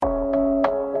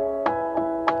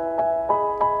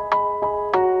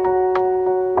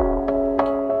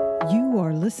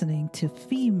listening to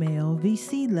Female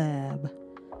VC Lab,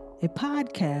 a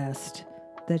podcast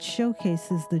that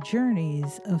showcases the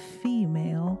journeys of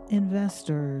female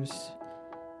investors.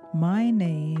 My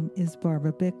name is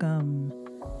Barbara Bickham,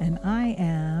 and I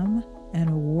am an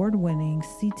award-winning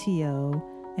CTO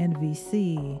and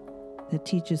VC that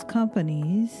teaches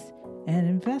companies and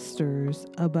investors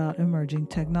about emerging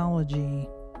technology.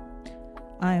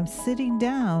 I am sitting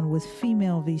down with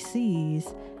female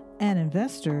VCs and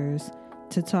investors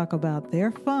to talk about their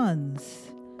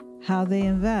funds, how they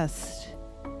invest,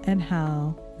 and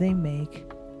how they make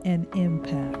an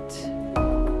impact.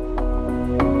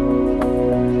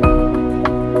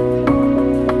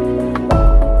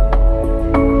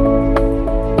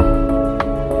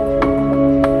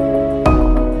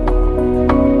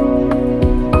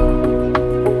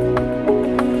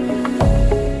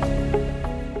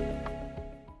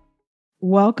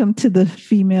 Welcome to the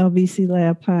Female VC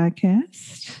Lab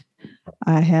podcast.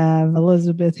 I have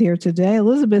Elizabeth here today.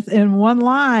 Elizabeth, in one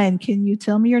line, can you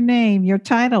tell me your name, your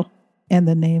title, and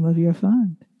the name of your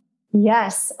fund?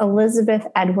 Yes, Elizabeth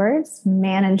Edwards,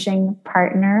 managing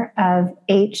partner of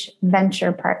H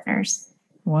Venture Partners.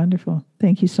 Wonderful.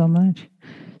 Thank you so much.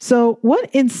 So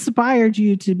what inspired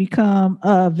you to become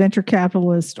a venture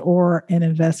capitalist or an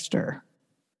investor?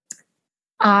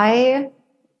 I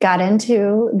got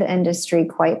into the industry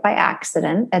quite by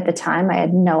accident. At the time, I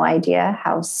had no idea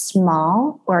how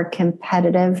small or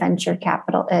competitive venture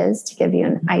capital is. To give you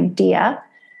an idea,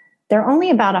 there are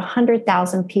only about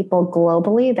 100,000 people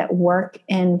globally that work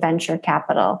in venture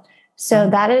capital. So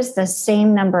that is the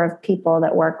same number of people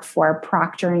that work for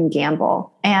Procter &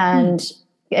 Gamble. And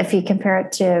if you compare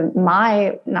it to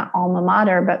my, not alma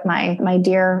mater, but my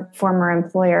dear former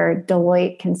employer,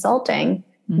 Deloitte Consulting,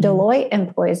 Deloitte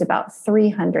employs about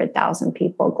 300,000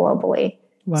 people globally.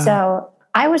 Wow. So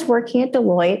I was working at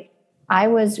Deloitte. I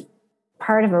was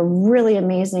part of a really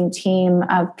amazing team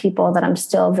of people that I'm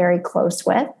still very close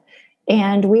with.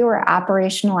 And we were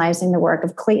operationalizing the work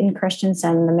of Clayton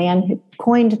Christensen, the man who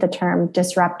coined the term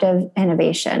disruptive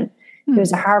innovation, who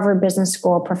was a Harvard Business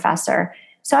School professor.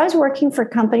 So I was working for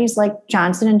companies like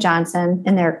Johnson & Johnson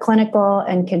in their clinical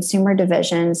and consumer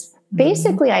divisions,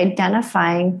 basically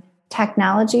identifying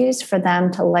technologies for them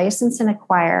to license and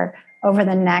acquire over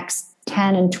the next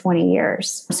 10 and 20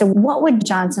 years. So what would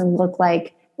Johnson look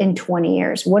like in 20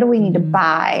 years? What do we need to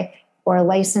buy or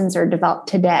license or develop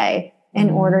today in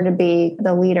order to be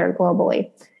the leader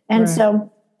globally? And so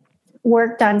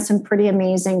worked on some pretty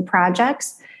amazing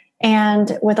projects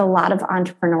and with a lot of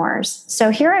entrepreneurs.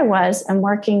 So here I was, I'm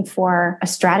working for a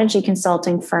strategy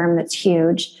consulting firm that's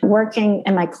huge, working,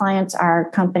 and my clients are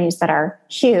companies that are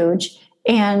huge,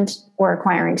 and we're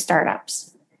acquiring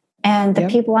startups. And the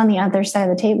people on the other side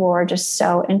of the table were just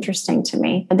so interesting to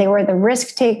me. They were the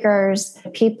risk takers,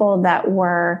 people that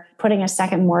were putting a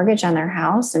second mortgage on their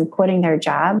house and quitting their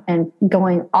job and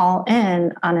going all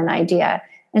in on an idea.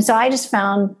 And so I just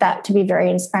found that to be very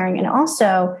inspiring. And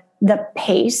also the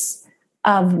pace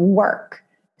of work.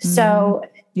 So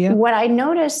what I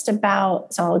noticed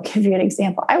about, so I'll give you an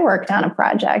example. I worked on a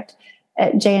project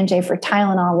at J&J for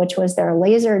Tylenol, which was their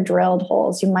laser drilled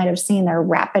holes. You might have seen their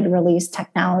rapid release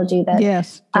technology.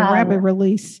 That rapid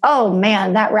release. Oh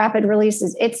man, that rapid release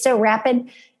it's so rapid,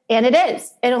 and it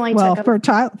is. It only took for a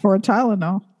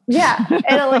Tylenol. Yeah,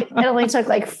 it only took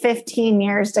like 15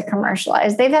 years to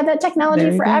commercialize. They've had that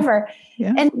technology forever.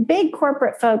 Yeah. And big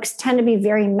corporate folks tend to be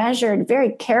very measured,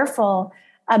 very careful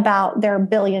about their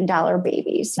billion-dollar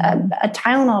babies. A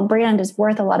Tylenol brand is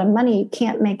worth a lot of money. You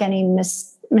can't make any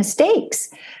mistakes.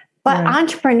 But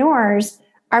entrepreneurs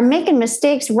are making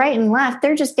mistakes right and left.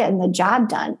 They're just getting the job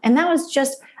done. And that was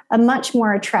just a much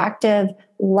more attractive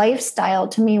lifestyle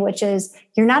to me, which is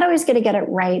you're not always going to get it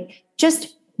right.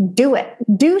 Just do it.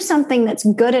 Do something that's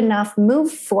good enough,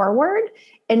 move forward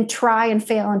and try and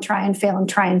fail and try and fail and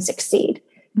try and succeed.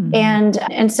 And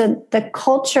so the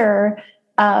culture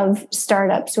of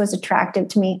startups was attractive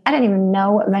to me. I didn't even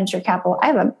know what venture capital. I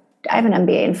have an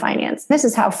MBA in finance. This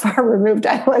is how far removed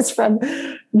I was from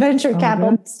venture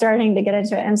capital, starting to get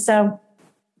into it. And so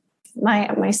my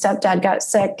stepdad got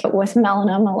sick with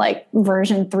melanoma, like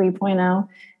version 3.0,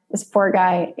 this poor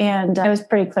guy. And it was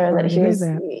pretty clear that he was,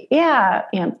 wear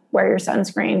your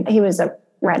sunscreen. He was a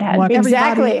redhead.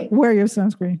 Exactly. Wear your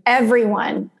sunscreen.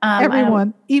 Everyone.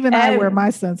 Even I wear my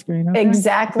sunscreen. Okay?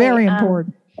 Exactly. Very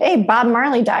important. Hey, Bob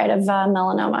Marley died of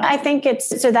melanoma. I think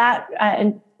it's, so that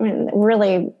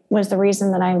really was the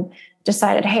reason that I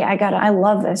decided, hey, I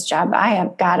love this job. I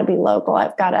have got to be local.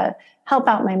 I've got to help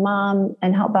out my mom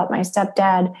and help out my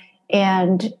stepdad.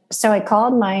 And so I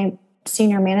called my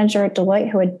senior manager at Deloitte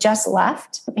who had just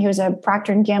left. He was a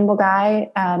Procter & Gamble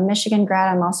guy, Michigan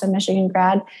grad. I'm also a Michigan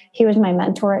grad. He was my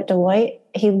mentor at Deloitte.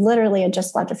 He literally had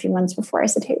just left a few months before. I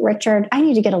said, hey, Richard, I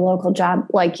need to get a local job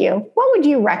like you. What would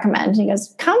you recommend? And he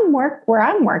goes, come work where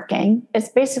I'm working. It's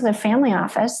basically a family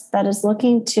office that is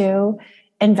looking to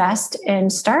invest in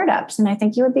startups. And I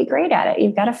think you would be great at it.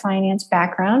 You've got a finance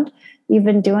background. You've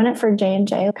been doing it for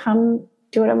J&J. Come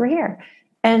do it over here.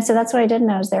 And so that's what I did.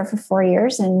 And I was there for 4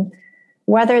 years and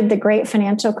weathered the great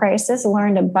financial crisis,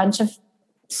 learned a bunch of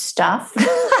stuff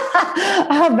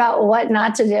about what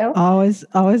not to do. Always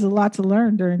a lot to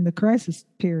learn during the crisis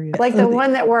period. Like the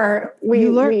one that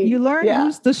you learn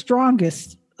who's the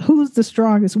strongest. Who's the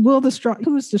strongest?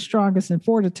 Who's the strongest in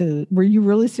fortitude? Were you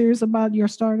really serious about your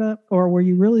startup, or were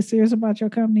you really serious about your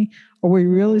company, or were you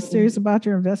really serious about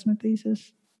your investment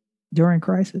thesis during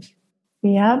crisis?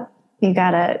 Yep, you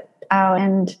got it.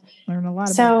 And learn a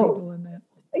lot about people in that.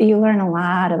 You learn a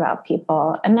lot about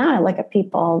people. And now I look at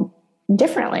people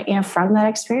differently, from that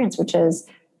experience, which is,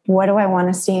 what do I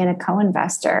want to see in a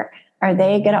co-investor? Are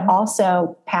they going to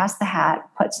also pass the hat,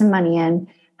 put some money in,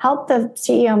 help the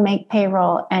CEO make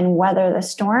payroll and weather the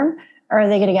storm? Or are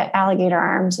they going to get alligator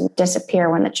arms and disappear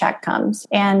when the check comes?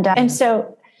 And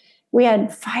so we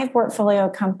had 5 portfolio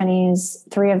companies.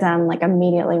 3 of them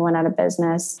immediately went out of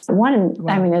business. One,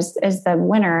 wow. is the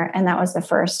winner. And that was the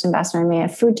first investment I made, a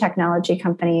food technology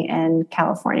company in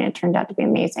California. It turned out to be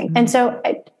amazing. Mm-hmm. And so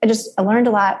I learned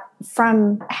a lot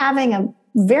from having a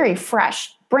very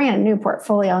fresh, brand new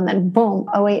portfolio. And then boom,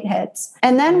 2008 hits.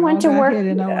 And then went to work.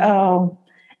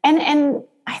 And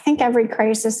I think every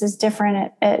crisis is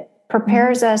different. It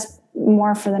prepares us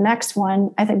more for the next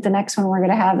one. I think the next one we're going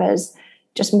to have is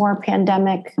just more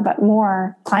pandemic, but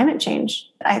more climate change.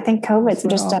 I think COVID's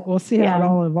we'll see how it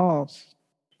all evolves.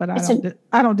 But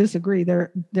I don't disagree.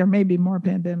 There may be more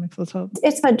pandemics. Let's hope.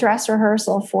 It's a dress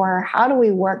rehearsal for how do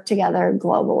we work together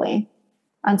globally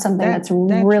on something that's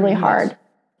really hard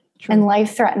and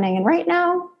life-threatening. And right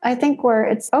now, I think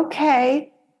it's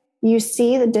okay. You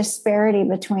see the disparity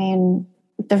between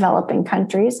developing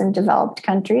countries and developed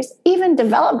countries, even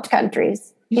developed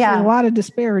countries. You see a lot of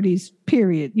disparities,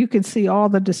 period. You can see all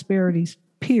the disparities,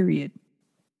 period.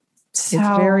 So,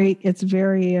 it's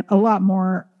very a lot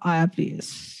more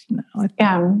obvious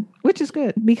now. Which is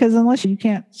good, because unless you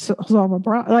can't solve a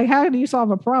problem, how do you solve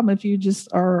a problem if you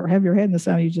just have your head in the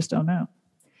sand, you just don't know?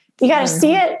 You got to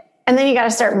see it. And then you got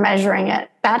to start measuring it.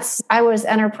 I was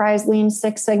Enterprise Lean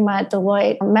Six Sigma at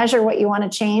Deloitte. Measure what you want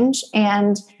to change.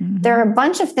 And there are a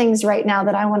bunch of things right now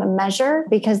that I want to measure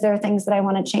because there are things that I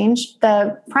want to change.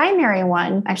 The primary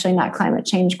one, actually not climate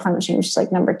change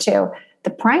is number 2. The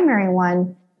primary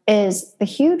one is the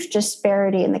huge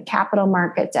disparity in the capital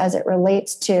markets as it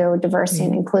relates to diversity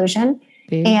and inclusion.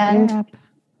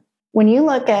 When you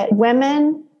look at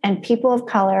women and people of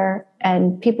color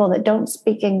and people that don't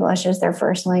speak English as their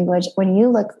first language, when you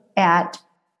look at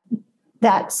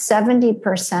that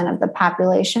 70% of the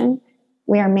population,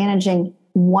 we are managing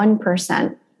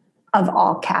 1% of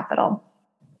all capital.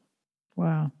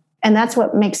 Wow. And that's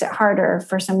what makes it harder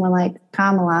for someone like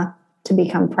Kamala to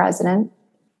become president.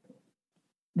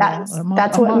 That's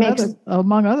what makes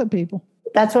among other people.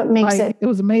 That's what makes it. It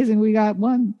was amazing. We got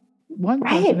one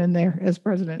person in there as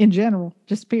president in general,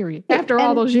 just period. After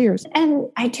all those years. And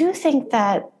I do think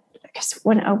that, because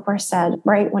when Oprah said,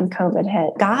 right when COVID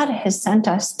hit, God has sent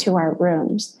us to our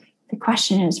rooms. The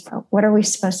question is, what are we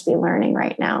supposed to be learning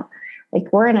right now?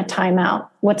 We're in a timeout.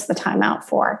 What's the timeout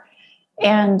for?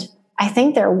 And I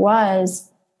think there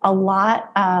was a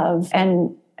lot of,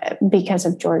 and because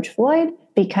of George Floyd,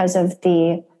 because of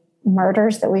the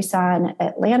murders that we saw in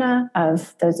Atlanta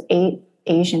of those 8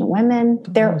 Asian women.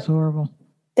 That was horrible.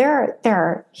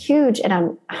 They're huge. And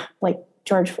I'm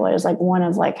George Floyd is one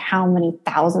of how many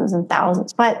thousands and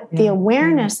thousands. But the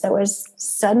awareness that was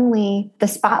suddenly, the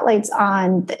spotlight's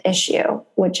on the issue,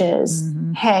 which is,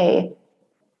 hey,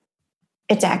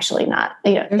 it's actually not,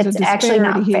 it's actually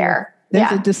not fair.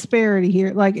 There's a disparity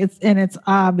here. It's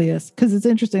obvious, because it's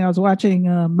interesting. I was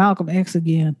watching Malcolm X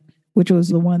again, which was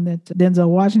the one that Denzel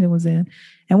Washington was in.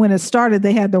 And when it started,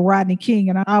 they had the Rodney King,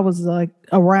 and I was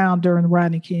around during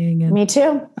Rodney King. And me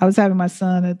too. I was having my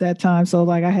son at that time. So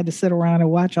I had to sit around and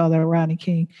watch all that Rodney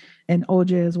King and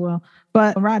OJ as well.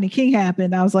 But when Rodney King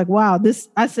happened, I was like, wow, this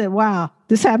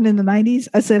happened in the 90s.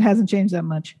 I said, it hasn't changed that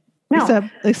much. No.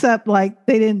 Except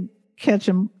they didn't catch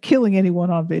him killing anyone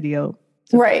on video.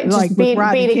 Right. Just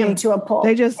beating him to a pulp.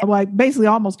 They just basically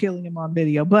almost killing him on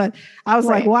video. But I was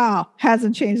like, wow,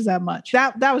 hasn't changed that much.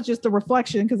 That was just a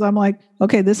reflection, because I'm like,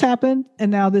 okay, this happened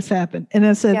and now this happened. And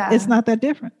I said, it's not that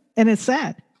different. And it's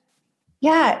sad.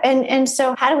 Yeah. And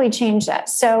so how do we change that?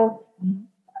 So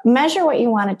measure what you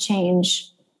want to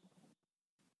change.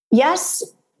 Yes,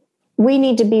 we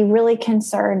need to be really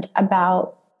concerned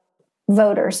about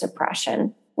voter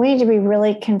suppression. We need to be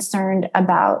really concerned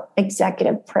about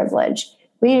executive privilege.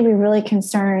 We need to be really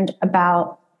concerned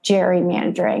about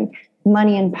gerrymandering,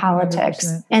 money in politics.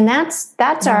 100%. And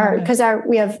that's our, because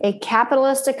we have a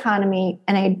capitalist economy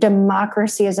and a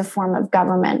democracy as a form of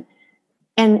government.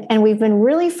 And we've been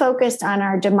really focused on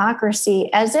our democracy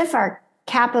as if our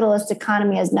capitalist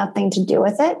economy has nothing to do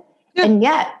with it. Yeah. And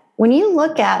yet, when you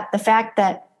look at the fact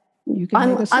that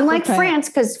unlike France,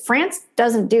 because France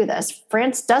doesn't do this,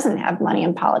 France doesn't have money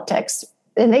in politics,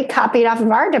 and they copied off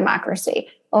of our democracy,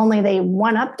 only they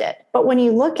one-upped it. But when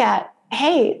you look at,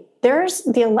 hey, there's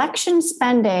the election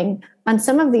spending on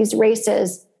some of these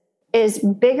races is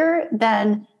bigger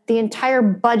than the entire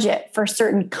budget for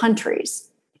certain countries.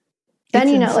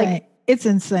 Then, it's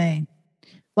insane.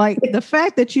 Like the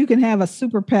fact that you can have a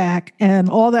super PAC and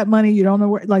all that money, you don't know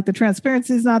where, like the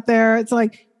transparency is not there. It's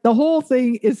like the whole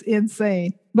thing is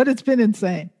insane, but it's been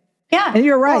insane. Yeah. And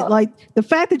you're right. Well, like the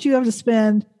fact that you have to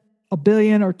spend $1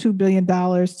 billion or $2 billion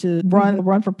to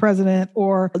run for president,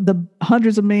 or the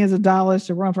hundreds of millions of dollars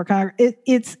to run for Congress,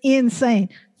 it's insane.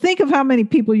 Think of how many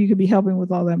people you could be helping with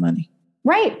all that money.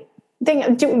 Right.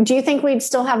 Do you think we'd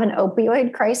still have an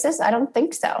opioid crisis? I don't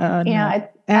think so. No,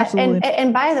 absolutely.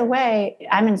 And by the way,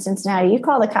 I'm in Cincinnati. You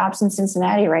call the cops in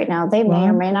Cincinnati right now, they may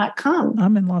or may not come.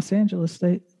 I'm in Los Angeles.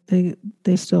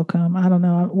 They still come. I don't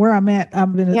know where I'm at.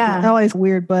 LA is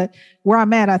weird, but where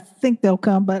I'm at, I think they'll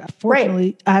come. But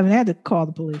fortunately, I haven't had to call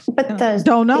the police. But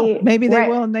don't know. Maybe they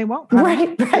will and they won't.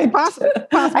 Right. Possible.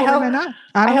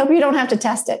 I hope you don't have to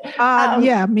test it.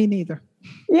 Yeah, me neither.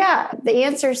 Yeah, the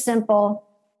answer is simple.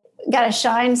 Got to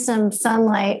shine some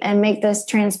sunlight and make this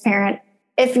transparent.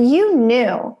 If you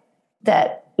knew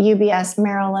that UBS,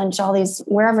 Merrill Lynch, all these,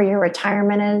 wherever your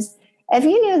retirement is, if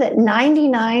you knew that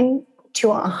 99 to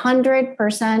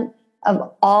 100%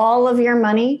 of all of your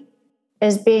money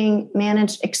is being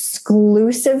managed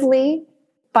exclusively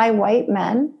by white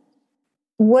men,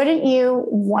 wouldn't you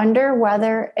wonder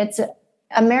whether it's a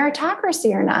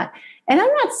meritocracy or not? And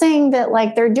I'm not saying that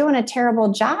like they're doing a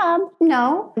terrible job.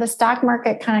 No, the stock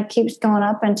market kind of keeps going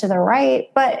up and to the right.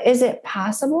 But is it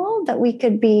possible that we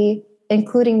could be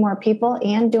including more people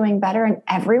and doing better, and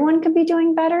everyone could be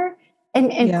doing better,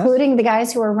 and including the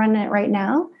guys who are running it right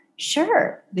now?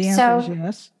 Sure. The answer is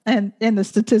yes. And the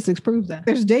statistics prove that.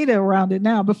 There's data around it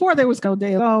now. Before there was no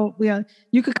data.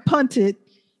 You could punt it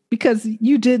because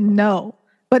you didn't know.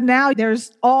 But now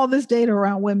there's all this data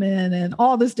around women and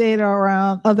all this data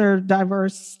around other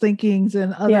diverse thinkings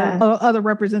and other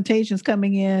representations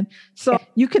coming in. So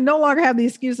you can no longer have the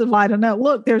excuse of, I don't know,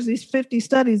 look, there's these 50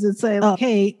 studies that say,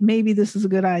 hey, maybe this is a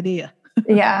good idea.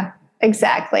 Yeah,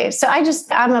 exactly. So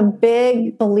I'm a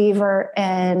big believer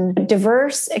in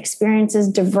diverse experiences,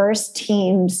 diverse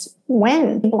teams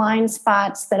win. Blind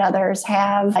spots that others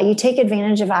have. You take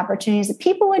advantage of opportunities that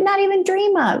people would not even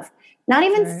dream of. Not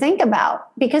even think about,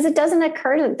 because it doesn't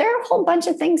occur to them. There are a whole bunch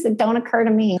of things that don't occur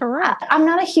to me. Correct. I'm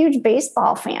not a huge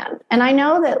baseball fan. And I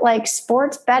know that like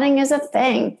sports betting is a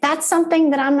thing. That's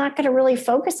something that I'm not going to really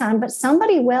focus on, but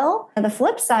somebody will. And the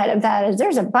flip side of that is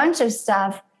there's a bunch of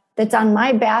stuff that's on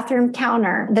my bathroom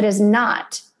counter that is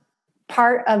not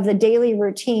part of the daily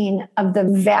routine of the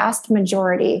vast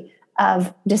majority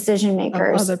of decision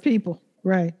makers. Of other people.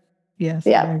 Right. Yes,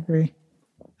 yeah.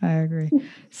 I agree.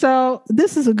 So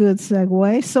this is a good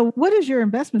segue. So what is your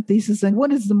investment thesis and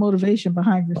what is the motivation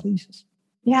behind your thesis?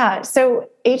 Yeah. So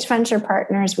H Venture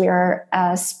Partners, we are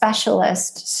a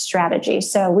specialist strategy.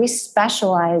 So we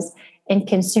specialize in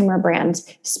consumer brands,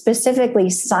 specifically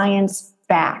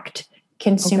science-backed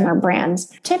consumer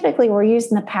brands. Typically, we're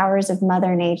using the powers of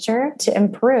Mother Nature to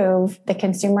improve the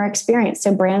consumer experience.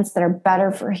 So brands that are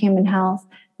better for human health,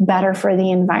 better for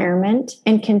the environment.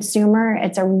 In consumer,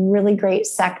 it's a really great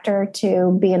sector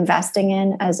to be investing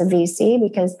in as a VC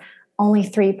because only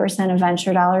 3% of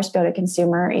venture dollars go to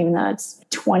consumer, even though it's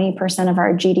 20% of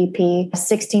our GDP.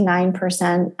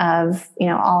 69% of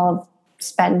all of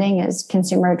spending is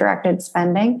consumer directed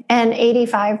spending, and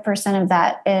 85% of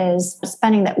that is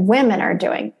spending that women are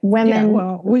doing. Women,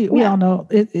 we all know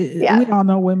we all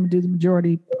know women do the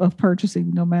majority of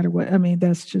purchasing, no matter what. I mean,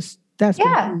 that's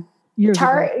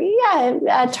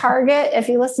Target. If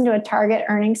you listen to a Target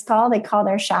earnings call, they call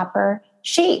their shopper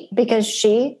she, because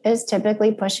she is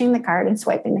typically pushing the card and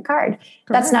swiping the card. Correct.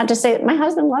 That's not to say that my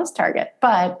husband loves Target,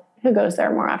 but who goes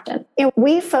there more often?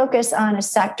 We focus on a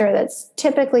sector that's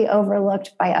typically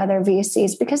overlooked by other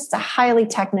VCs because it's a highly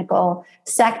technical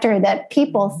sector that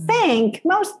people think,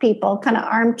 most people kind of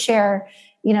armchair,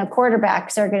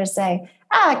 quarterbacks are going to say,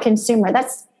 consumer,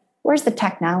 where's the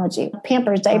technology?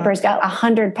 Pampers diapers got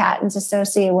 100 patents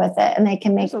associated with it, and they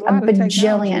can make a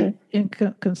bajillion. In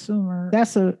consumer,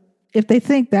 if they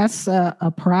think that's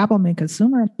a problem in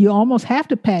consumer, you almost have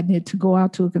to patent it to go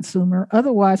out to a consumer.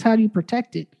 Otherwise, how do you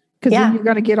protect it? Because then you're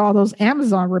going to get all those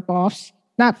Amazon ripoffs,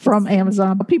 not from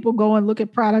Amazon, but people go and look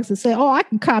at products and say, oh, I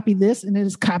can copy this, and it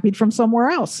is copied from somewhere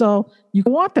else. So you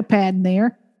want the patent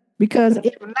there, because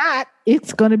if not,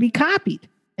 it's going to be copied.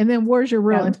 And then where's your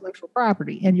real intellectual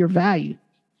property and your value?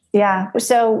 Yeah.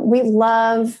 So we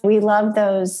love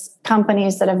those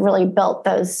companies that have really built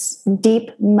those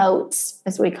deep moats,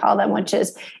 as we call them, which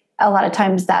is a lot of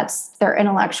times that's their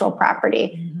intellectual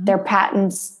property, their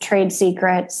patents, trade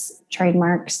secrets,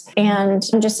 trademarks, and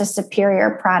just a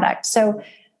superior product. So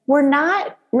we're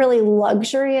not really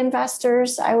luxury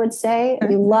investors, I would say.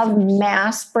 We love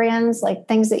mass brands, like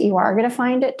things that you are going to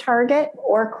find at Target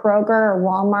or Kroger or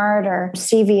Walmart or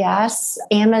CVS,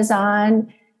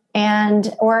 Amazon,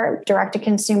 or direct to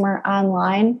consumer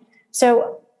online.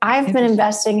 So I've been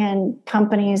investing in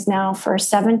companies now for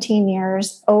 17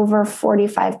 years, over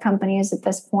 45 companies at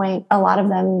this point. A lot of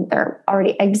them, they're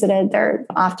already exited. They're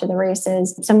off to the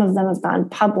races. Some of them have gone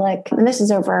public. And this is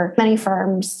over many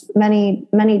firms, many,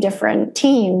 many different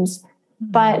teams.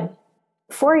 But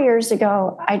 4 years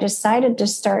ago, I decided to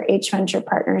start H Venture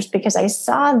Partners because I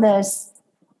saw this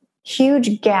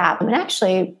huge gap. And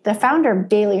actually, the founder of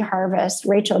Daily Harvest,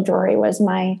 Rachel Drury, was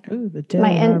my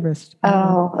Harvest.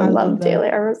 I love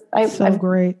Daily Harvest.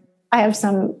 Great. I have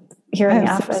some here in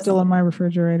the office. Still in my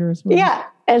refrigerator as well. Yeah,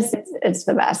 it's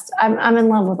the best. I'm in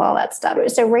love with all that stuff.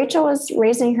 So Rachel was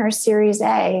raising her Series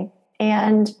A,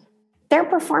 and their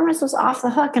performance was off the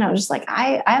hook. And I was just like,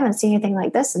 I haven't seen anything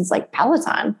like this since like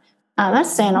Peloton.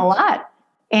 That's saying a lot.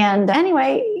 And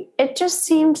anyway, it just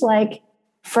seemed like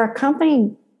for a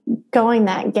company going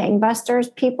that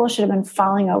gangbusters, people should have been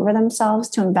falling over themselves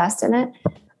to invest in it.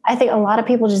 I think a lot of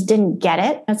people just didn't get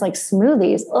it. It's like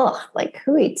smoothies. Ugh, like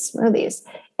who eats smoothies?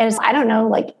 And I don't know,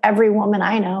 like every woman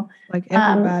I know. Like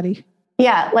everybody.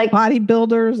 Like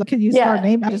bodybuilders. Can you start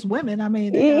naming just women? I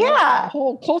mean, a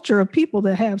whole culture of people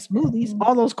that have smoothies.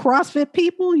 All those CrossFit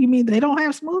people, you mean they don't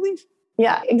have smoothies?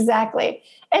 Yeah, exactly.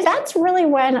 And that's really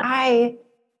when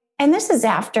and this is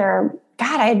after,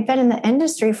 God, I had been in the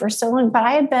industry for so long, but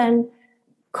I had been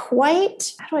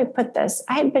quite, how do I put this?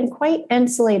 I had been quite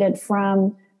insulated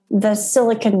from the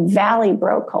Silicon Valley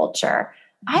bro culture.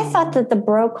 I thought that the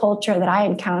bro culture that I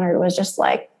encountered was just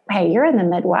like, hey, you're in the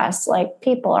Midwest. Like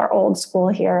people are old school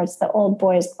here. It's the old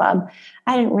boys club.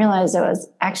 I didn't realize it was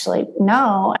actually,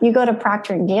 no, you go to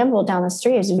Procter & Gamble down the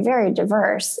street, it's very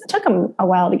diverse. It took them a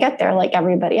while to get there like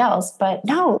everybody else, but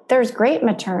no, there's great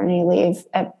maternity leave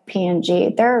at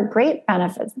P&G. There are great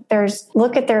benefits.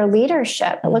 Look at their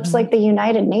leadership. It looks like the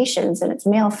United Nations, and it's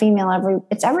male, female,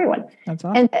 it's everyone. That's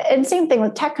awesome. And same thing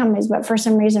with tech companies, but for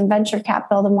some reason, venture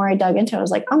capital, the more I dug into it, I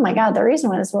was like, oh my God, the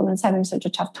reason why this woman's having such a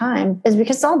tough time is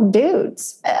because it's all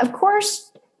dudes. Of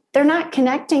course, they're not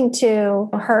connecting to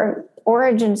her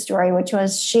origin story, which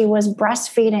was she was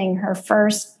breastfeeding her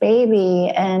first baby.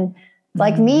 And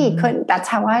like me, that's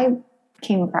how I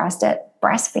came across it,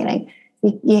 breastfeeding.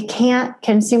 You can't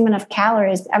consume enough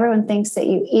calories. Everyone thinks that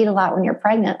you eat a lot when you're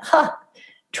pregnant.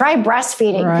 Try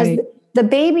breastfeeding because the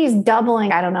baby's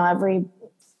doubling, I don't know, every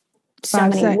so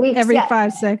many weeks. Every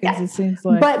 5 seconds, it seems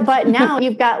like. But now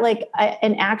you've got like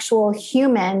an actual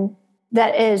human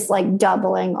that is like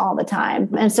doubling all the time.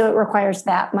 And so it requires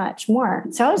that much more.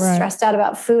 So I was stressed out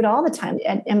about food all the time.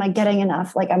 Am I getting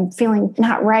enough? Like I'm feeling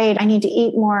not right. I need to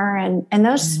eat more. And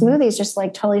those smoothies just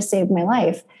like totally saved my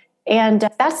life. And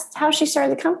that's how she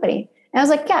started the company. And I was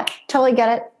like, yeah, totally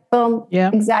get it. Boom. Yeah,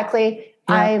 exactly.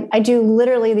 Yeah. I do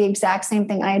literally the exact same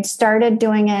thing. I had started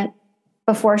doing it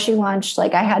before she launched.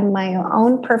 Like I had my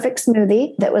own perfect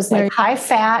smoothie that was like high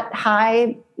fat,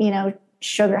 high,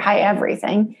 sugar, high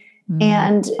everything.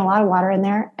 And a lot of water in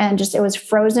there. And just, it was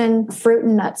frozen fruit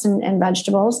and nuts and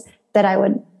vegetables that I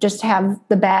would just have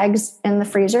the bags in the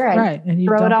freezer. I'd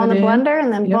throw it all in the blender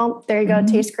and then boom, there you go. It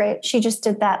tastes great. She just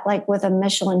did that like with a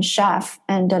Michelin chef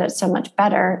and did it so much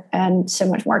better and so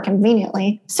much more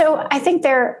conveniently. So I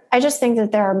just think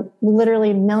that there are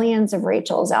literally millions of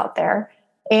Rachels out there,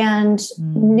 and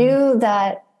knew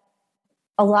that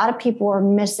a lot of people were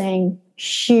missing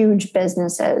huge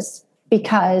businesses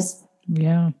because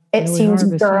it seems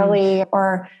girly,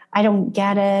 or I don't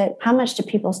get it. How much do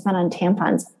people spend on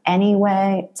tampons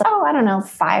anyway? It's like, I don't know,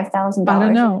 $5,000 I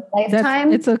don't know. Lifetime.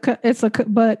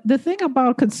 But the thing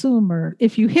about consumer,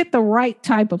 if you hit the right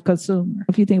type of consumer,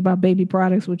 if you think about baby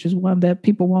products, which is one that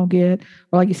people won't get,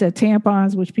 or like you said,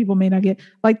 tampons, which people may not get,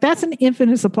 like that's an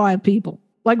infinite supply of people,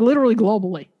 like literally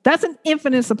globally. That's an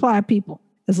infinite supply of people.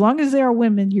 As long as there are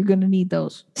women, you're going to need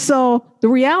those. So the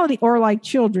reality, or like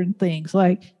children things,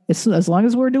 like as long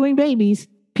as we're doing babies,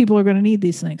 people are going to need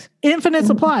these things. Infinite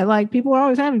supply, like people are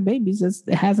always having babies.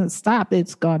 It hasn't stopped.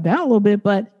 It's gone down a little bit,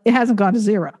 but it hasn't gone to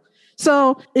zero.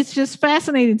 So it's just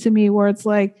fascinating to me where it's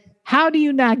like, how do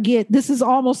you not get, this is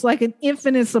almost like an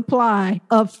infinite supply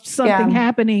of something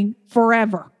happening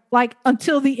forever, like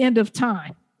until the end of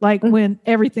time, like when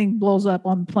everything blows up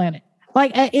on the planet.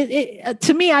 Like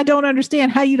to me, I don't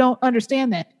understand how you don't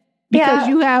understand that. Because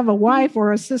you have a wife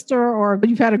or a sister, or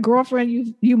you've had a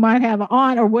girlfriend, you might have an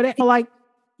aunt or whatever. Like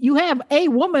you have a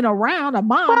woman around, a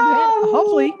mom,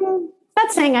 hopefully.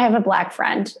 Not saying I have a Black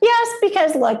friend. Yes,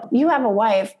 because look, you have a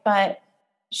wife, but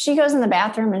she goes in the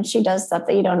bathroom and she does stuff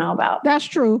that you don't know about. That's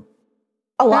true.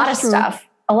 A lot of stuff.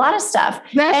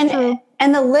 That's true.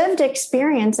 And the lived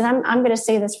experience, and I'm going to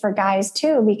say this for guys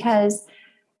too, because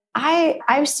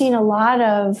I've seen a lot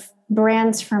of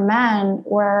brands for men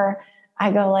where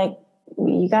I go like,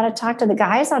 you got to talk to the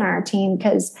guys on our team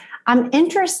because I'm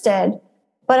interested,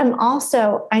 but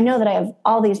I know that I have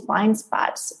all these blind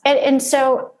spots. And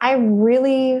so I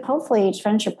really, hopefully each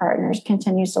Venture Partners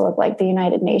continues to look like the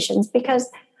United Nations, because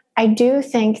I do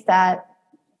think that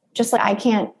just like I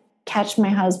can't catch my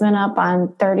husband up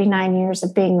on 39 years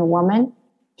of being a woman,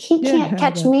 he can't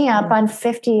catch me up on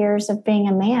 50 years of being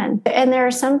a man. And there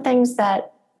are some things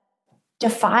that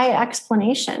defy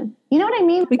explanation. You know what I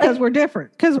mean? Because we're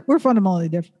different, because we're fundamentally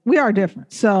different. We are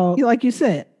different. So like you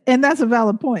said, and that's a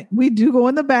valid point. We do go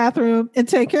in the bathroom and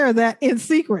take care of that in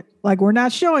secret. Like we're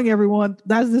not showing everyone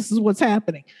this is what's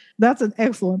happening. That's an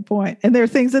excellent point. And there are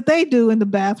things that they do in the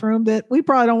bathroom that we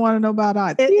probably don't want to know about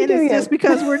either. And it's just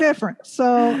because we're different.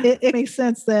 So it makes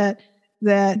sense that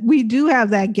we do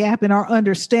have that gap in our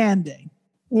understanding.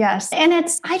 Yes. And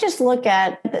I just look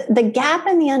at the gap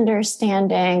in the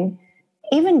understanding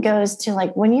even goes to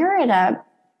like when you're at a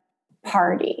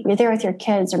party, you're there with your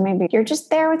kids, or maybe you're just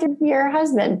there with your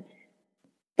husband.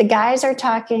 The guys are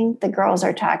talking, the girls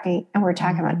are talking, and we're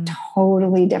talking about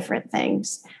totally different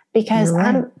things. Because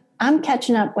I'm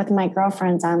catching up with my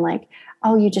girlfriends on like,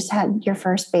 oh, you just had your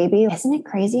first baby. Isn't it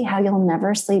crazy how you'll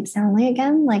never sleep soundly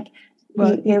again? Like,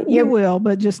 but you will,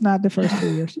 but just not the first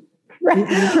 2 years. Right.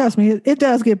 Trust me, it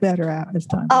does get better out as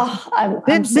time. Oh,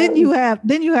 then you have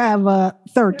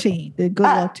 13. Then good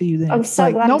luck to you then. I'm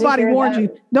so glad nobody warned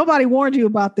you. Nobody warned you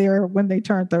about when they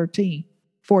turn 13,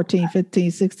 14,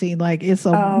 15, 16. Like it's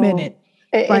a minute.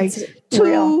 Like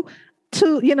two,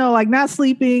 like not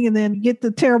sleeping and then get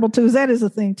the terrible twos. That is a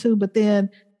thing too. But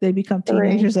then they become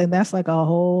teenagers, and that's like a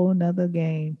whole nother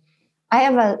game. I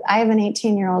have an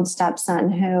 18-year-old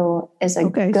stepson who is a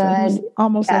good, so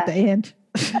almost at the end.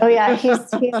 Oh yeah,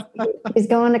 he's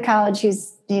going to college.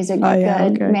 He's a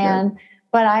good man. Good.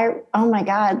 But oh my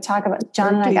God, talk about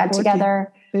John 13, and I got 14,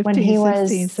 together 15, when he 16,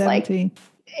 was 17.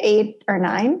 Like 8 or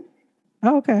 9.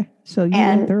 Oh, okay, so you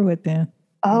went through it then.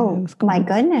 Oh my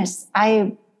goodness,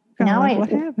 what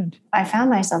happened? I found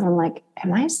myself. I'm like,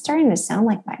 am I starting to sound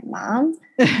like my mom?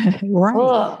 Right.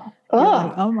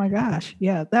 Like, oh my gosh,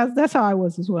 yeah. That's how I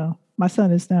was as well. My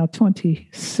son is now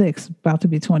 26, about to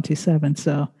be 27.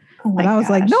 So. But I was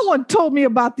like, no one told me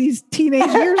about these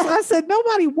teenage years. I said,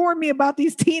 nobody warned me about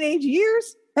these teenage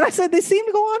years. And I said, they seem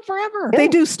to go on forever. They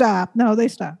do stop. No, they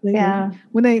stop.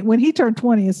 When he turned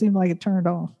 20, it seemed like it turned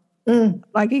off.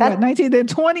 Like he got 19, then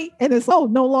 20, and it's,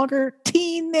 no longer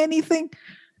teen anything.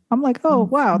 I'm like, oh,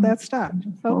 wow, that stopped.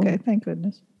 Okay, thank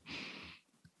goodness.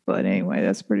 But anyway,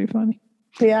 that's pretty funny.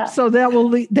 Yeah. So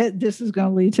this is going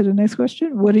to lead to the next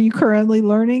question. What are you currently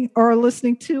learning or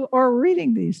listening to or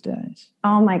reading these days?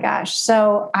 Oh my gosh.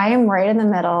 So I am right in the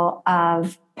middle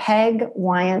of Peg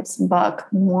Wyant's book,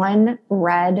 One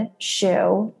Red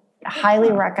Shoe.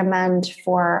 Highly recommend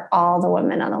for all the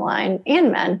women on the line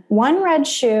and men. One Red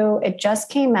Shoe. It just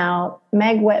came out.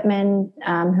 Meg Whitman,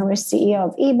 who is CEO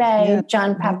of eBay,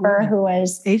 John Pepper, who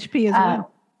was HP as well.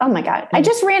 Oh my God. I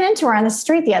just ran into her on the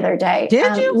street the other day.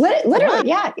 Did you? Literally.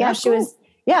 Yeah. That's cool.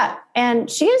 And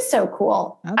she is so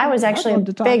cool. I was actually a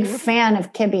big fan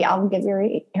of Kibbe. I'll give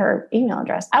you her email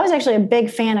address. I was actually a big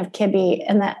fan of Kibbe.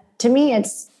 And that to me,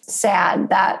 it's sad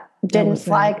that didn't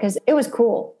fly because it was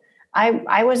cool.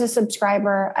 I was a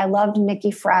subscriber. I loved Nikki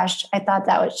Fresh. I thought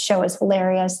that show was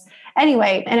hilarious.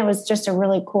 Anyway, and it was a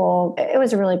really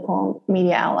cool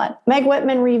media outlet. Meg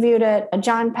Whitman reviewed it.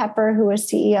 John Pepper, who was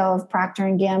CEO of Procter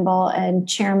 & Gamble and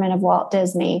chairman of Walt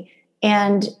Disney.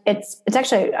 And it's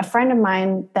actually a friend of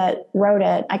mine that wrote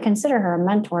it. I consider her a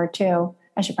mentor too.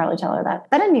 I should probably tell her that.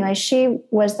 But anyway, she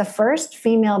was the first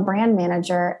female brand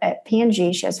manager at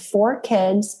P&G. She has 4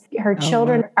 kids. Her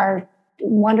children are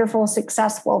wonderful,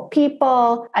 successful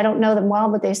people. I don't know them well,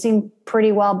 but they seem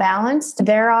pretty well balanced.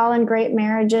 They're all in great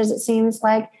marriages, it seems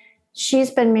like.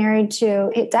 She's been married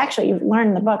to, it's actually, you learn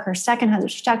in the book, her second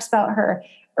husband. She talks about her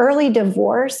early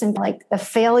divorce and like the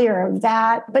failure of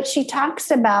that. But she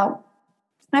talks about,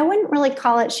 I wouldn't really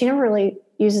call it, she never really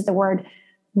uses the word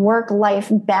work-life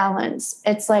balance.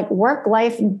 It's like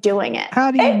work-life doing it.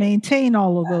 How do you maintain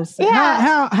all of those things?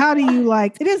 Yeah. How do you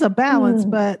it is a balance,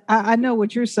 but I know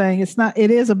what you're saying. It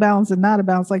is a balance and not a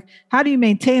balance. Like, how do you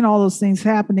maintain all those things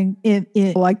happening in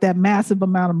like that massive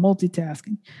amount of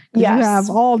multitasking? Because you have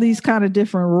all these kind of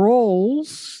different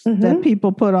roles that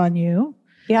people put on you.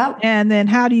 Yep. And then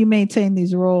how do you maintain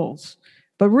these roles?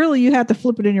 But really, you have to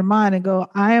flip it in your mind and go,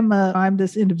 I'm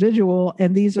this individual,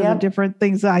 and these are the different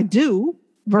things I do.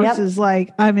 Versus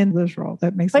like, I'm in this role.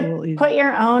 That makes it a little easier. Put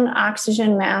your own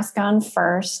oxygen mask on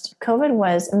first. COVID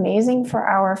was amazing for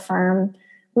our firm.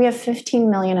 We have 15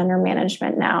 million under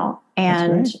management now.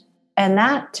 And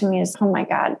that to me is, oh my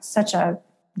God, such a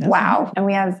wow. Amazing. And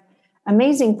we have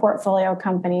amazing portfolio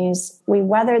companies. We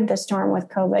weathered the storm with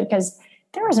COVID because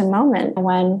there was a moment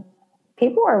when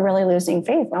people were really losing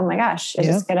faith. Oh my gosh, is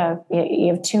this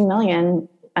you have 2 million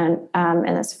in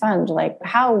this fund. Like,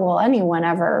 how will anyone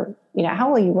ever,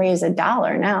 how will you raise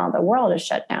 $1 now? The world is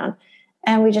shut down.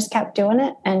 And we just kept doing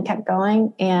it and kept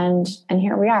going. And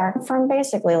here we are from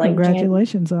basically like,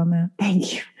 congratulations on that.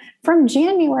 Thank you. From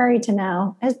January to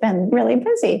now has been really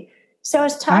busy. So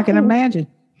it's talking. I can imagine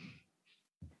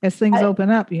as things open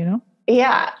up,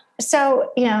 Yeah.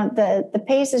 So, the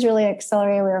pace is really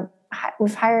accelerated.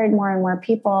 We've hired more and more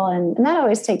people, and that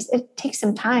always takes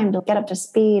some time to get up to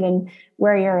speed, and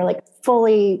where you're like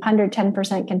fully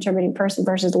 110% contributing person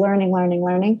versus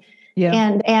learning.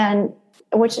 Yeah. And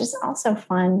which is also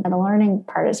fun. The learning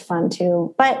part is fun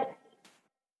too. But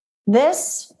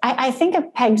this, I think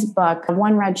of Peg's book,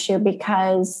 One Red Shoe,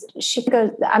 because she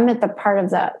goes, I'm at the part of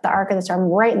the arc of the storm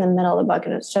right in the middle of the book,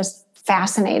 and it's just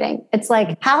fascinating. It's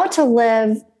like how to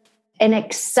live an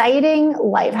exciting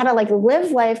life, how to like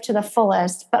live life to the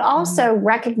fullest, but also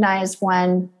recognize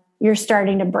when you're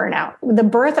starting to burn out. The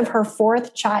birth of her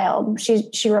fourth child,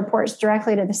 she reports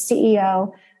directly to the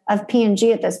CEO of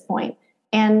P&G at this point.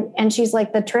 And she's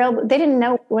like they didn't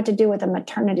know what to do with a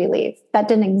maternity leave. That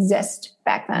didn't exist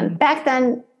back then. Back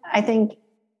then, I think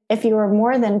if you were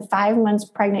more than 5 months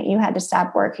pregnant, you had to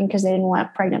stop working because they didn't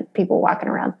want pregnant people walking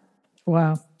around.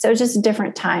 Wow. So it was just a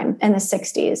different time in the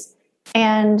 60s.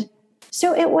 And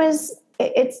so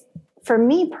it's for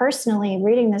me personally,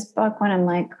 reading this book when I'm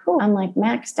like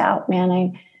maxed out,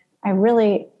 man. I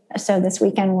really, so this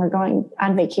weekend we're going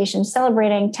on vacation,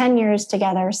 celebrating 10 years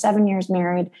together, 7 years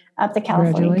married up the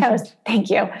California coast. Thank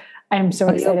you. I'm so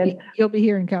excited. You'll be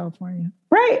here in California.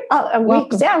 Right. A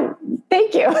week down.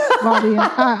 Thank you.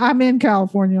 I'm in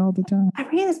California all the time. I'm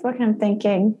reading this book and I'm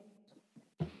thinking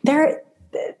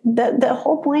the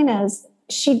whole point is,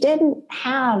 she didn't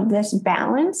have this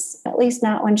balance, at least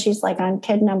not when she's like on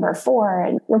kid number 4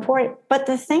 and report. But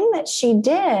the thing that she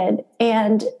did,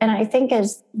 and I think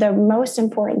is the most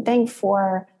important thing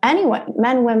for anyone,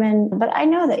 men, women, but I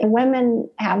know that women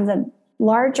have the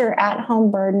larger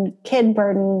at-home burden, kid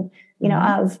burden,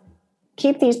 of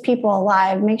keep these people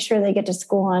alive, make sure they get to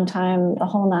school on time, the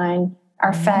whole nine,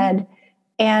 are fed.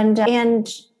 And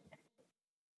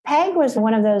Peg was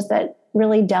one of those that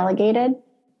really delegated.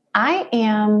 I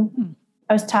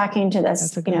was talking to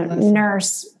this,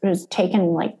 nurse who's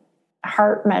taken like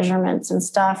heart measurements and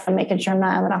stuff and making sure I'm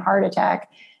not having a heart attack.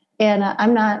 And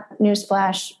I'm not,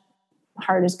 newsflash,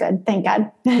 heart is good. Thank God.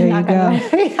 There you go.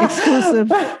 Exclusive.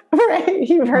 Right.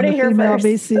 You've heard it here first.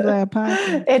 BC Lab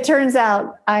podcast. It turns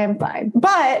out I am fine.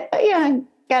 But,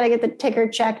 got to get the ticker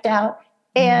checked out.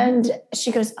 And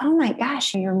she goes, oh my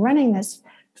gosh, you're running this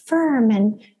firm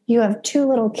and you have 2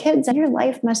 little kids and your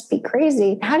life must be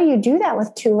crazy. How do you do that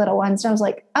with 2 little ones? And I was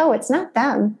like, oh, it's not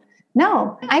them.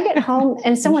 No, I get home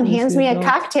and someone hands me a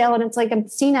cocktail and it's like I'm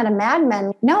seen at a Mad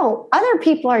Men. No, other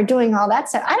people are doing all that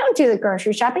stuff. I don't do the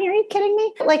grocery shopping. Are you kidding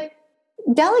me? Like,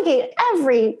 delegate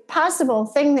every possible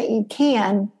thing that you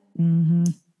can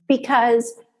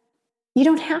because you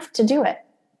don't have to do it.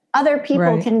 Other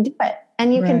people can do it.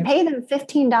 And you can pay them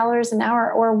 $15 an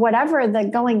hour or whatever the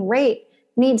going rate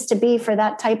needs to be for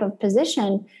that type of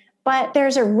position. But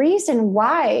there's a reason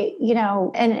why,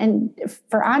 and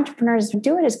for entrepreneurs,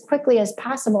 do it as quickly as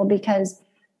possible because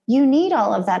you need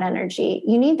all of that energy.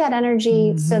 You need that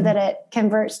energy so that it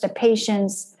converts to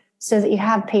patience, so that you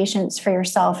have patience for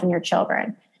yourself and your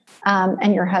children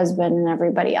and your husband and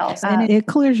everybody else. And it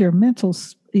clears your mental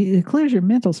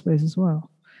space as well.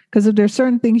 Because if there's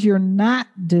certain things you're not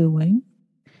doing,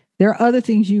 There are other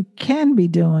things you can be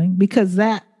doing because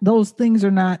those things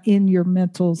are not in your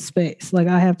mental space. Like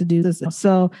I have to do this.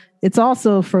 So it's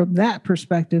also from that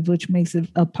perspective, which makes it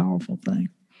a powerful thing.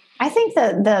 I think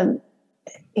that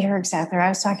you're exactly right. I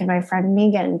was talking to my friend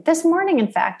Megan this morning,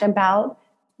 in fact, about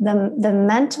the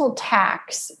mental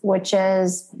tax, which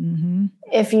is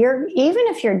if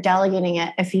you're delegating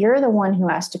it, if you're the one who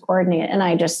has to coordinate it, and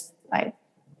I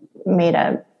made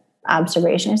a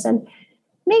observation. I said,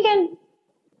 Megan,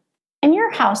 in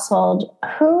your household,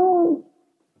 who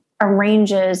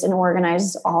arranges and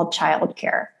organizes all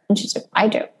childcare? And she said, I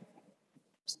do.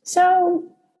 So,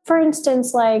 for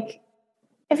instance, like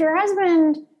if your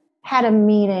husband had a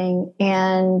meeting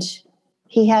and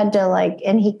he had to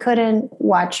and he couldn't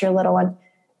watch your little one,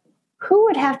 who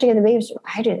would have to get the babysitter?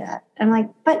 I do that. I'm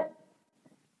like, but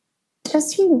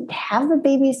does he have the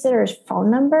babysitter's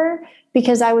phone number?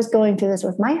 Because I was going through this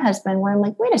with my husband where I'm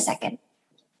like, wait a second.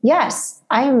 Yes,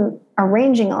 I am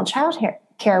arranging all child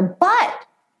care, but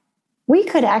we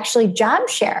could actually job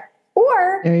share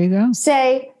or there you go.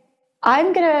 Say,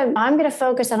 I'm gonna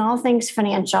focus on all things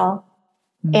financial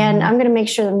and I'm gonna make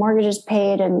sure the mortgage is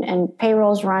paid and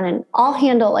payrolls run and I'll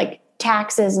handle like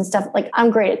taxes and stuff. Like I'm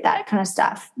great at that kind of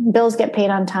stuff. Bills get paid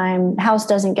on time. House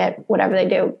doesn't get whatever they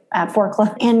do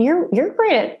foreclosed. And you're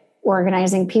great at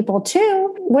organizing people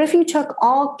too. What if you took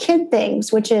all kid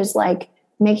things, which is like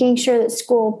making sure that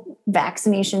school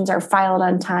vaccinations are filed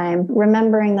on time,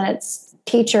 remembering that it's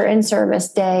teacher in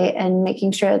service day and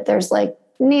making sure that there's like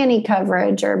nanny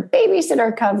coverage or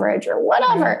babysitter coverage or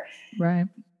whatever. Right.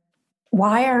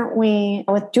 Why aren't we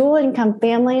with dual income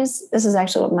families? This is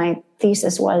actually what my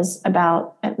thesis was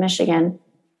about at Michigan.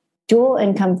 Dual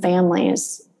income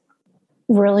families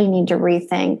really need to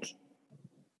rethink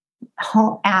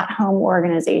at-home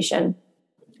organization.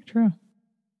 True.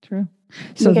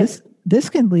 So because this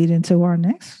can lead into our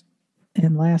next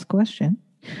and last question,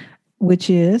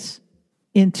 which is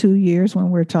in 2 years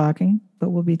when we're talking, but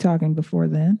we'll be talking before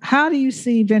then. How do you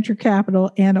see venture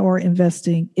capital and or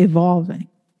investing evolving?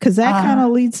 Because that kind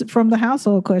of leads from the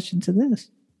household question to this.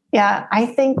 Yeah, I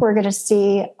think we're going to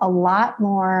see a lot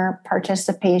more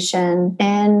participation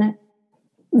in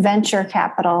venture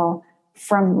capital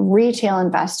from retail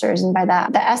investors. And by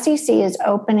that, the SEC is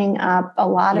opening up a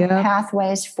lot of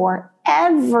pathways for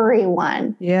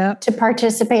everyone to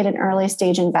participate in early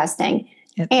stage investing.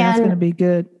 That's going to be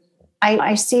good.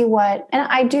 I see and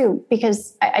I do,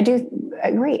 because I do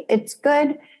agree. It's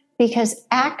good because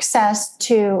access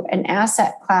to an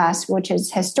asset class, which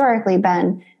has historically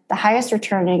been the highest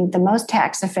returning, the most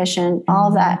tax efficient, all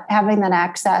of that, having that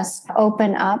access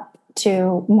open up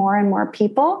to more and more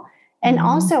people, and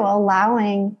also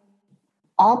allowing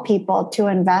all people to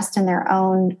invest in their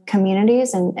own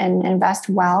communities and invest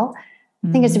well.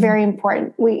 I think it's very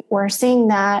important. We're seeing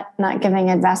that, not giving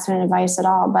investment advice at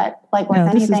all, but like with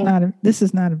anything. This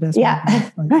is not investment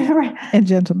advice. Right. And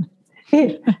gentlemen.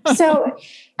 So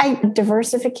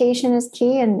diversification is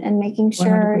key and making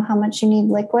sure 100%. How much you need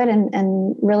liquid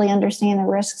and really understanding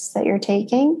the risks that you're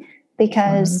taking,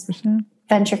 because 100%.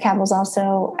 Venture capital is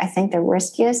also, I think, the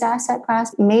riskiest asset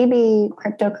class. Maybe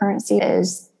cryptocurrency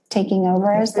is taking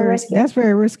over as the riskiest. That's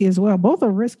very risky as well. Both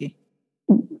are risky.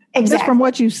 Exactly. Just from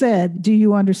what you said, do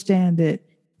you understand it?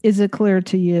 Is it clear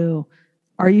to you?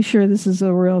 Are you sure this is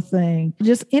a real thing?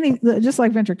 Just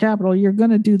like venture capital, you're going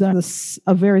to do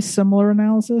a very similar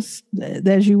analysis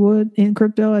as you would in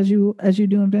crypto, as you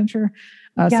do in venture.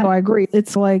 So I agree.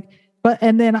 It's like,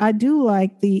 and then I do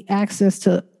like the access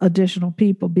to additional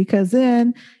people, because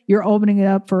then you're opening it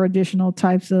up for additional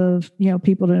types of,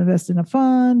 people to invest in a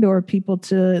fund, or people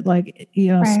to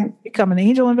become an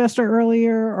angel investor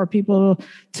earlier, or people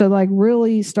to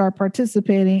really start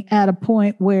participating at a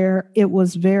point where it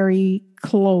was very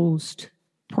closed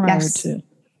prior to.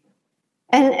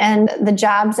 And the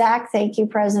Jobs Act, thank you,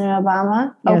 President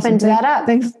Obama, opened that up.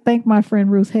 Thank my friend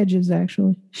Ruth Hedges,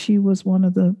 actually. She was one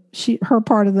of her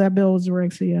part of that bill was the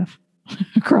Reg CF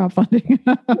crowdfunding.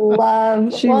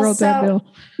 She wrote that bill.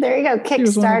 There you go,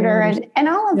 Kickstarter and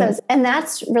all of those. And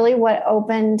that's really what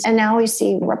opened. And now we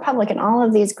see Republic and all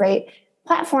of these great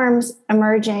platforms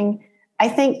emerging. I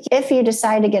think if you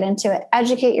decide to get into it,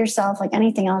 educate yourself like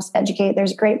anything else, educate.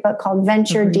 There's a great book called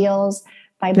Venture Deals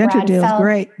by Brad Feld.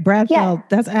 Great. Brad Feld.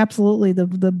 That's absolutely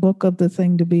the book of the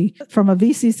thing to be, from a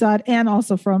VC side and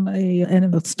also from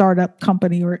a startup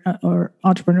company or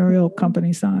entrepreneurial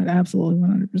company side. Absolutely,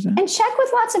 100%. And check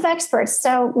with lots of experts.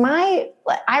 So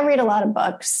I read a lot of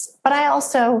books, but I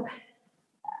also,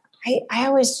 I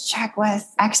always check with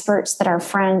experts that are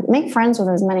make friends with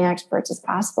as many experts as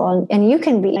possible. And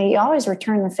you always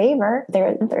return the favor.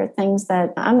 There are things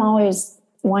that I'm always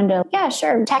one to, yeah,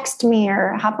 sure, text me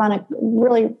or hop on a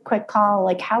really quick call.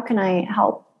 Like, how can I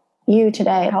help you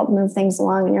today, help move things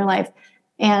along in your life?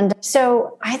 And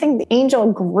so I think the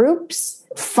angel groups,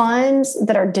 funds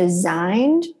that are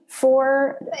designed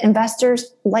for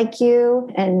investors like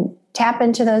you, and tap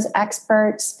into those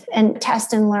experts and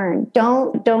test and learn.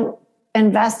 Don't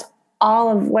invest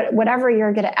all of whatever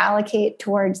you're going to allocate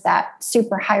towards that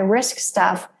super high risk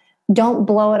stuff. Don't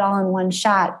blow it all in one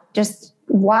shot. Just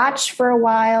watch for a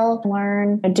while,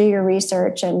 learn, do your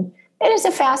research. And it is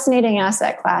a fascinating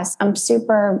asset class. I'm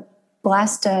super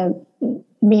blessed to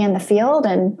be in the field,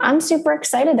 and I'm super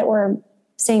excited that we're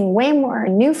seeing way more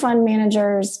new fund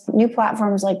managers, new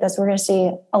platforms like this. We're going to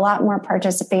see a lot more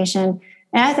participation.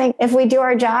 And I think if we do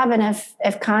our job, and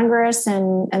if Congress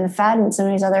and the Fed and some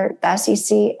of these other, the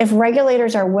SEC, if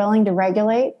regulators are willing to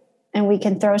regulate, and we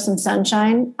can throw some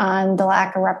sunshine on the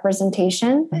lack of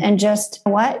representation, and just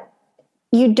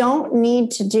you don't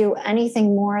need to do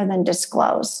anything more than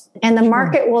disclose, and the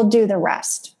market will do the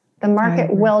rest. The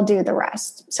market will do the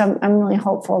rest. So I'm really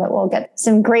hopeful that we'll get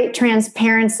some great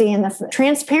transparency in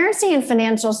transparency in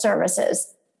financial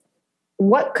services.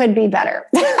 What could be better?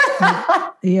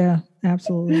 Yeah,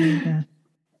 absolutely. Yeah.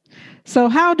 So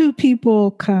how do people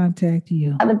contact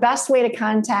you? The best way to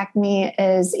contact me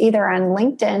is either on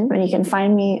LinkedIn, and you can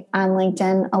find me on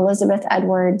LinkedIn, Elizabeth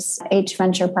Edwards, H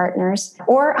Venture Partners,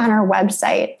 or on our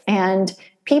website. And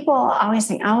people always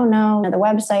think, oh no, the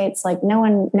website's like, no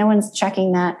one's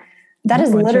checking that. That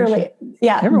everyone is literally,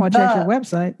 everyone checks your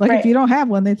website. Like, if you don't have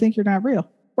one, they think you're not real.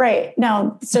 Right.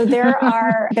 No. So there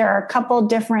are a couple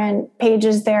different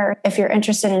pages there. If you're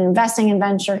interested in investing in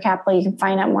venture capital, you can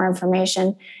find out more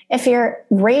information. If you're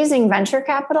raising venture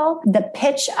capital, the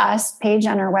Pitch Us page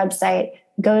on our website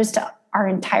goes to our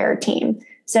entire team.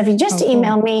 So if you just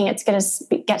email me, it's going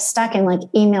to get stuck in like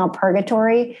email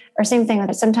purgatory, or same thing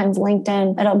with sometimes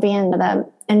LinkedIn. It'll be in the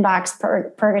inbox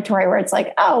purgatory where it's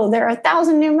like, oh, there are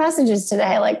 1,000 new messages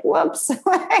today. Like, whoops,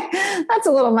 that's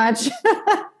a little much.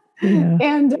 Yeah.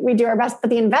 And we do our best.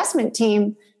 But the investment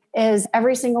team is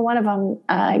every single one of them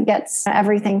gets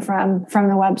everything from the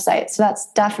website. So that's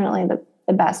definitely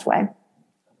the best way.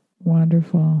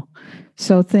 Wonderful.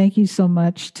 So thank you so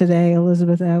much today,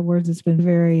 Elizabeth Edwards. It's been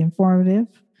very informative,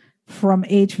 from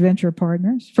H Venture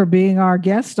Partners, for being our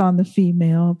guest on the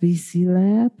Female VC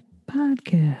Lab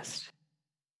podcast.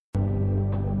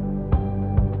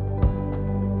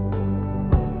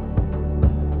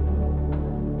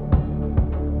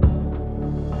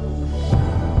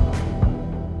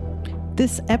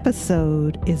 This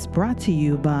episode is brought to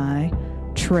you by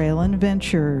Trailin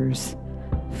Ventures.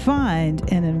 Find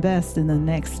and invest in the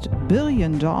next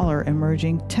billion-dollar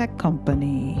emerging tech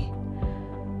company.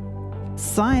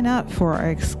 Sign up for our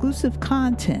exclusive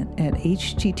content at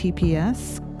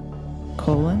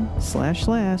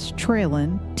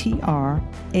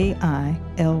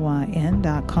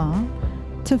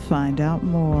https://trailin.com to find out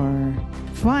more.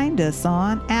 Find us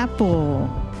on Apple,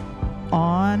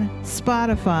 on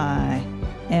Spotify,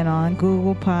 and on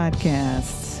Google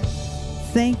Podcasts.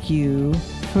 Thank you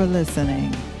for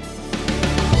listening.